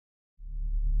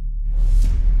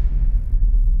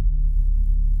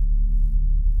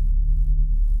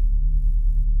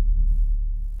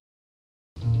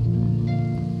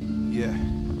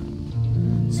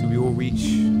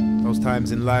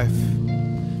times in life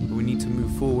where we need to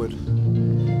move forward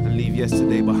and leave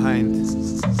yesterday behind.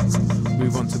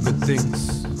 Move on to good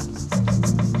things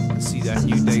and see that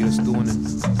new day that's dawning.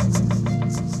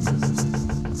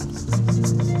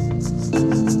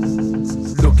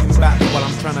 Looking back while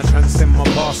I'm trying to transcend my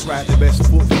past, right? The best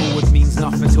foot forward means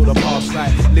nothing till the past,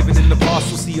 right? Living in the past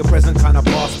will see your present kind of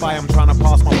pass by. I'm trying to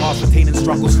pass my past, retaining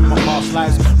struggles from my past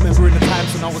lives. Remembering the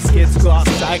times when I was scared to go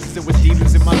outside, cause there were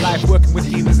demons in my life, working with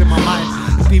demons in my mind.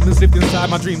 The demons lived inside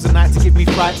my dreams at night to give me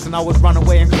frights, and I would run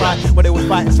away and cry while they would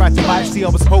fight and try to bite. See, I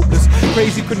was hopeless,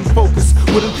 crazy, couldn't focus,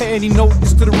 wouldn't pay any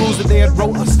notice to the rules that they had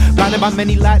wrote us. Blinded by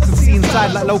many lights and see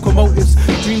inside like locomotives.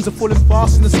 Dreams are falling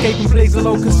fast and escaping blaze of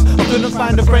locusts. I couldn't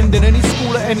find a friend in any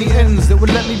school at any ends that would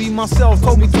let me be myself,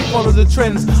 told me to follow the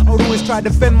trends. I would always try to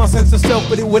defend my sense of self,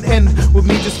 but it would end with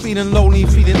me just feeling lonely,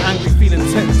 feeling angry, feeling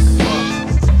tense.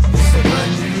 It's a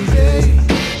brand new day.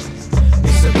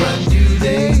 It's a brand new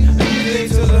day. A new day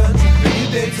to learn, a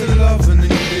new day to love, and a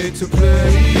new day to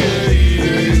play. Yeah,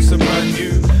 yeah. It's a brand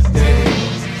new day.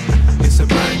 It's a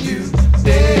brand new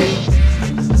day.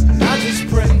 And I just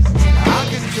pray I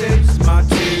can chase my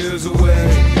tears away.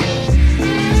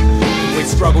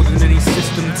 Struggled in any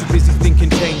system, too busy thinking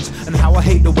change. And how I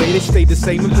hate the way they stayed the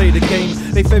same and play the game.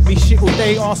 They fed me shit all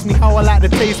day, asked me how I like the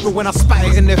taste, but when I spat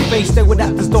it in their face, they would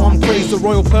act as though I'm crazy. The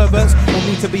royal perverts want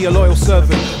me to be a loyal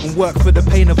servant and work for the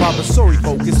pain of others. Sorry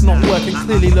folk, it's not working,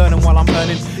 clearly learning while I'm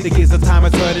earning. It gives the time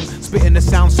of turning, spitting the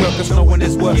sound circus, no one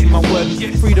is working my word.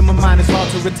 Freedom of mind is hard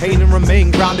to retain and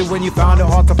remain grounded when you found it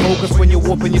hard to focus when you're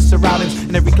warping your surroundings.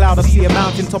 In every cloud I see a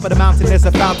mountain, top of the mountain there's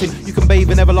a fountain. You can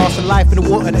bathe in everlasting life in the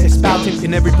water that is spouting.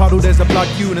 In every puddle there's a blood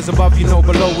hue, and as above you know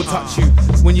below will touch you.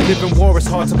 When you live in war it's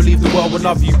hard to believe the world will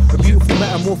love you. A beautiful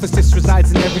metamorphosis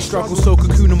resides in every struggle, so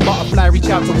cocoon and butterfly reach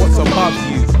out to what's above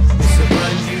you. It's a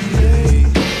brand new day.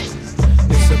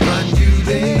 It's a brand new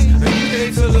day. A new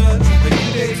day to learn, a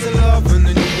new day to love, and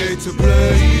a new day to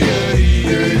play. Yeah,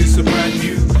 yeah. It's a brand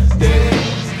new day.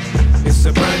 It's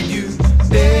a brand new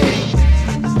day.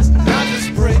 And I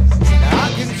just pray that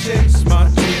I can chase my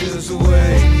tears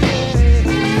away.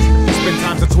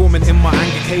 Times of torment in my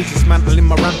anger cage, dismantling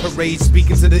my rampant rage,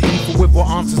 speaking to the evil with what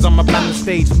answers on my planet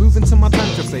stage. Moving to my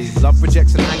tantra phase, love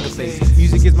rejects and anger phase.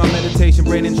 Music is my meditation,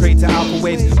 brain and trade to alpha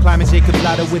waves. Climbing Jacob's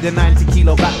ladder with a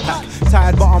 90-kilo backpack.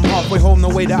 Tired but I'm halfway home, no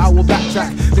way that I will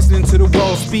backtrack. Listening to the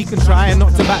world speak and trying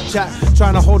not to backchat.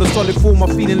 Trying to hold a solid form,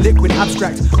 I'm feeling liquid,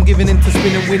 abstract. I'm giving in to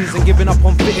spinning winds and giving up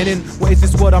on fitting in. What is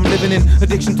this world I'm living in?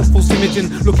 Addiction to false imaging,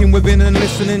 looking within and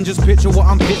listening. Just picture what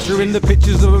I'm picturing, the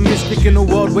pictures of a mystic in a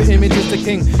world where images the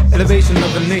king. Elevation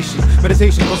of a nation,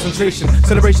 meditation, concentration,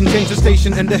 celebration, change the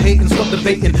station, end the hate and stop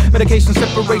debating. Medication,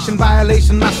 separation,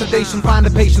 violation, mass sedation, find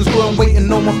the patience, grow and waiting,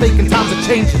 no more faking, times are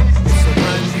changing.